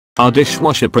Our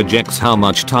dishwasher projects how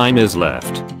much time is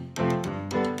left.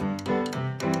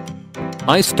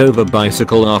 Iced over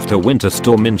bicycle after winter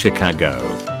storm in Chicago.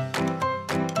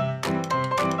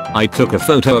 I took a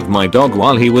photo of my dog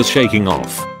while he was shaking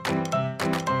off.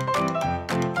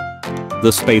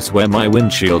 The space where my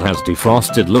windshield has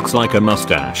defrosted looks like a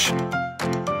mustache.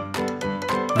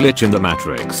 Glitch in the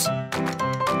Matrix.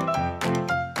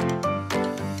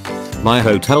 My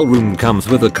hotel room comes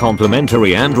with a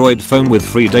complimentary Android phone with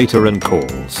free data and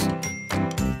calls.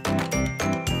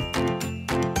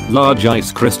 Large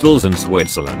ice crystals in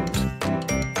Switzerland.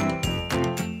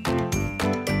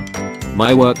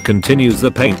 My work continues.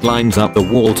 The paint lines up the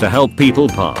wall to help people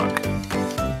park.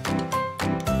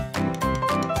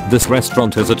 This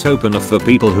restaurant has a top enough for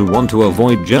people who want to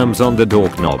avoid germs on the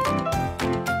doorknob.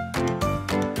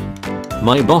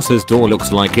 My boss's door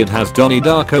looks like it has Donnie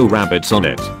Darko rabbits on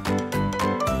it.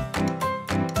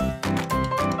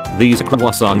 These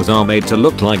croissants are made to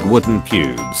look like wooden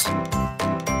cubes.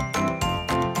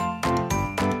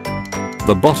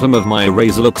 The bottom of my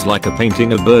razor looks like a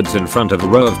painting of birds in front of a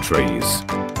row of trees.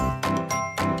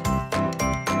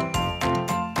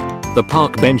 The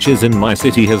park benches in my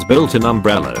city has built-in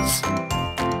umbrellas.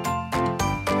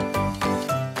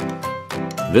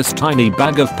 This tiny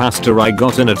bag of pasta I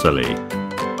got in Italy.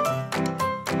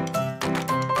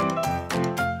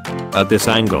 At this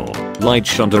angle, light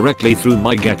shone directly through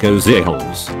my gecko's ear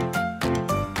holes.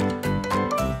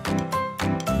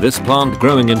 This plant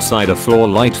growing inside a floor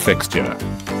light fixture.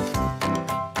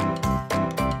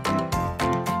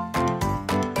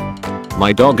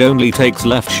 My dog only takes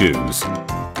left shoes.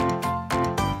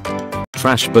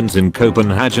 Trash bins in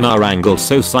Copenhagen are angled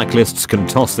so cyclists can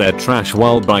toss their trash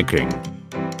while biking.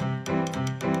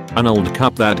 An old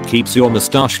cup that keeps your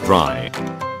mustache dry.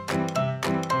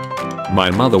 My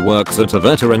mother works at a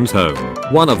veteran's home.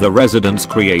 One of the residents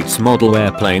creates model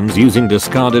airplanes using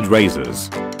discarded razors.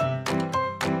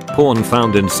 Porn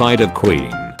found inside of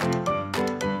Queen.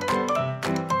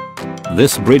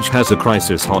 This bridge has a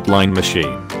crisis hotline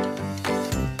machine.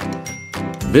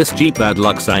 This Jeep that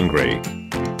looks angry.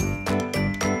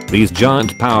 These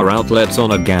giant power outlets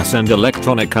on a gas and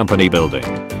electronic company building.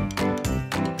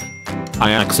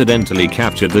 I accidentally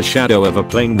captured the shadow of a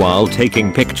plane while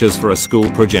taking pictures for a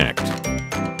school project.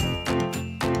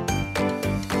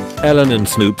 Ellen and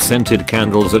Snoop scented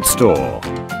candles at store.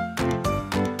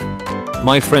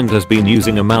 My friend has been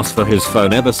using a mouse for his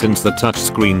phone ever since the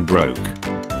touchscreen broke.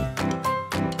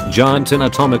 Giant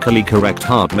anatomically correct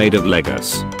heart made of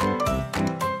Legos.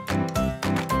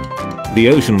 The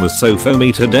ocean was so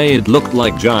foamy today it looked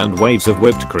like giant waves of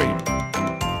whipped cream.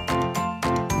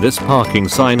 This parking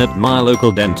sign at my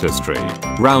local dentistry.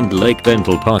 Round Lake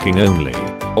dental parking only.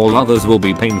 All others will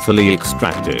be painfully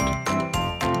extracted.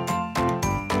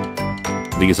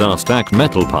 These are stacked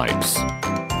metal pipes.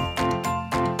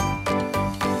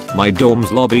 My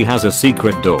dorm's lobby has a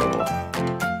secret door.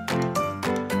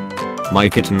 My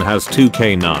kitten has 2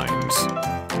 canines.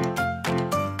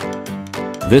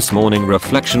 This morning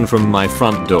reflection from my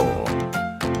front door.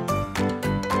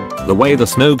 The way the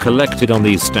snow collected on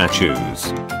these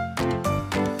statues.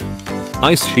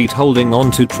 Ice sheet holding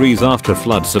onto trees after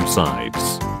flood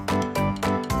subsides.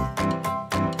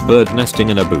 Bird nesting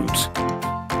in a boot.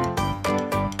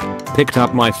 Picked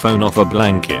up my phone off a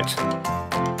blanket.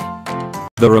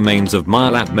 The remains of my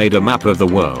lap made a map of the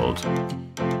world.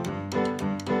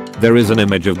 There is an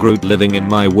image of Groot living in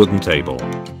my wooden table.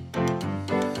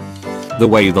 The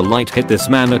way the light hit this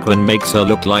mannequin makes her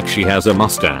look like she has a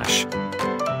mustache.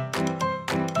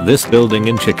 This building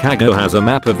in Chicago has a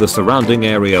map of the surrounding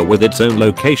area with its own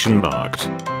location marked.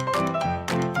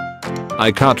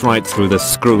 I cut right through the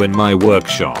screw in my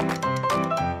workshop.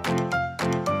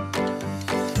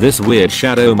 This weird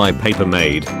shadow my paper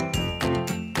made.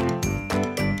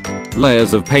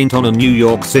 Layers of paint on a New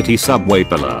York City subway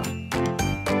pillar.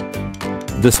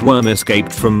 This worm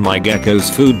escaped from my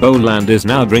gecko's food bowl and is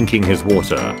now drinking his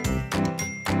water.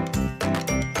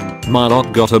 My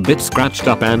lock got a bit scratched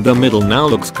up and the middle now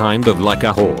looks kind of like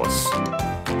a horse.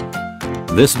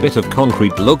 This bit of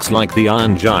concrete looks like the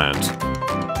Iron Giant.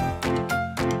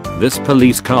 This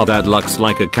police car that looks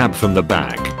like a cab from the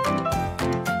back.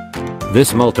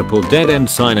 This multiple dead-end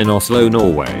sign in Oslo,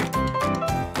 Norway.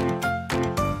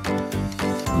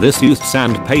 This used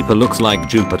sandpaper looks like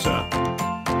Jupiter.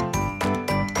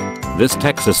 This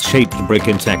Texas-shaped brick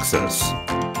in Texas.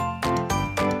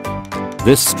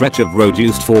 This stretch of road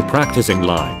used for practicing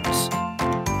lines.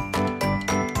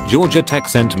 Georgia Tech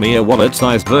sent me a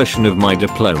wallet-sized version of my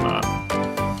diploma.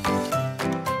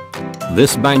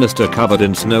 This banister covered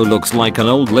in snow looks like an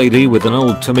old lady with an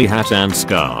old Tommy hat and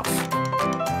scarf.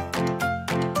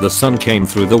 The sun came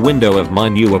through the window of my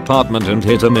new apartment and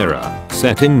hit a mirror,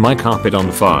 setting my carpet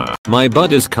on fire. My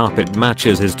buddy's carpet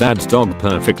matches his dad's dog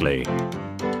perfectly.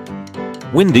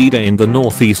 Windy day in the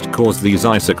northeast caused these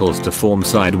icicles to form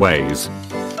sideways.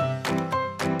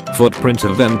 Footprint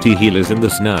of empty heelers in the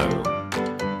snow.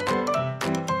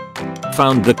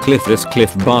 Found the cliff this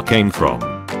cliff bar came from.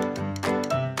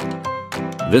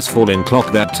 This falling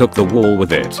clock that took the wall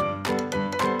with it.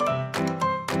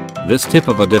 This tip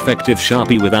of a defective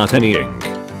Sharpie without any ink.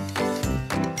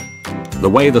 The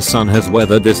way the sun has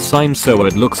weathered this sign so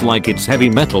it looks like it's heavy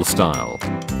metal style.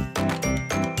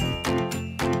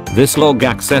 This log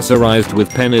accessorized with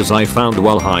pennies I found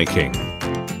while hiking.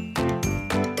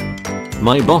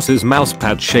 My boss's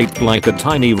mousepad shaped like a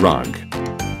tiny rug.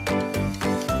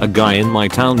 A guy in my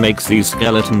town makes these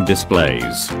skeleton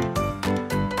displays.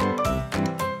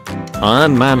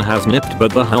 Iron Man has nipped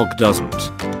but the Hulk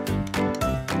doesn't.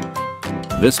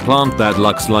 This plant that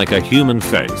looks like a human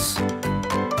face.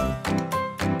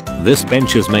 This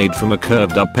bench is made from a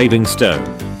curved up paving stone.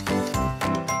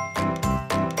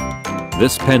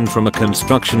 This pen from a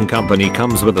construction company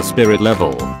comes with a spirit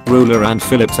level, ruler and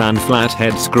Phillips and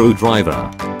flathead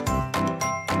screwdriver.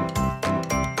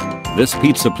 This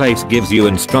pizza place gives you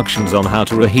instructions on how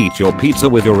to reheat your pizza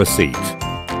with your receipt.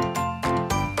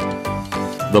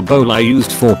 The bowl I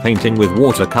used for painting with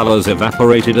watercolors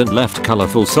evaporated and left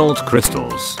colorful salt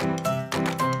crystals.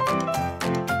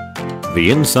 The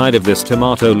inside of this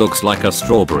tomato looks like a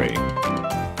strawberry.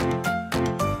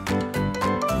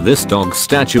 This dog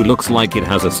statue looks like it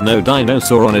has a snow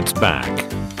dinosaur on its back.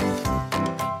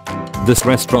 This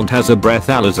restaurant has a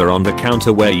breathalyzer on the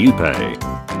counter where you pay.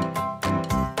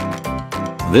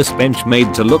 This bench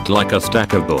made to look like a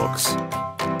stack of books.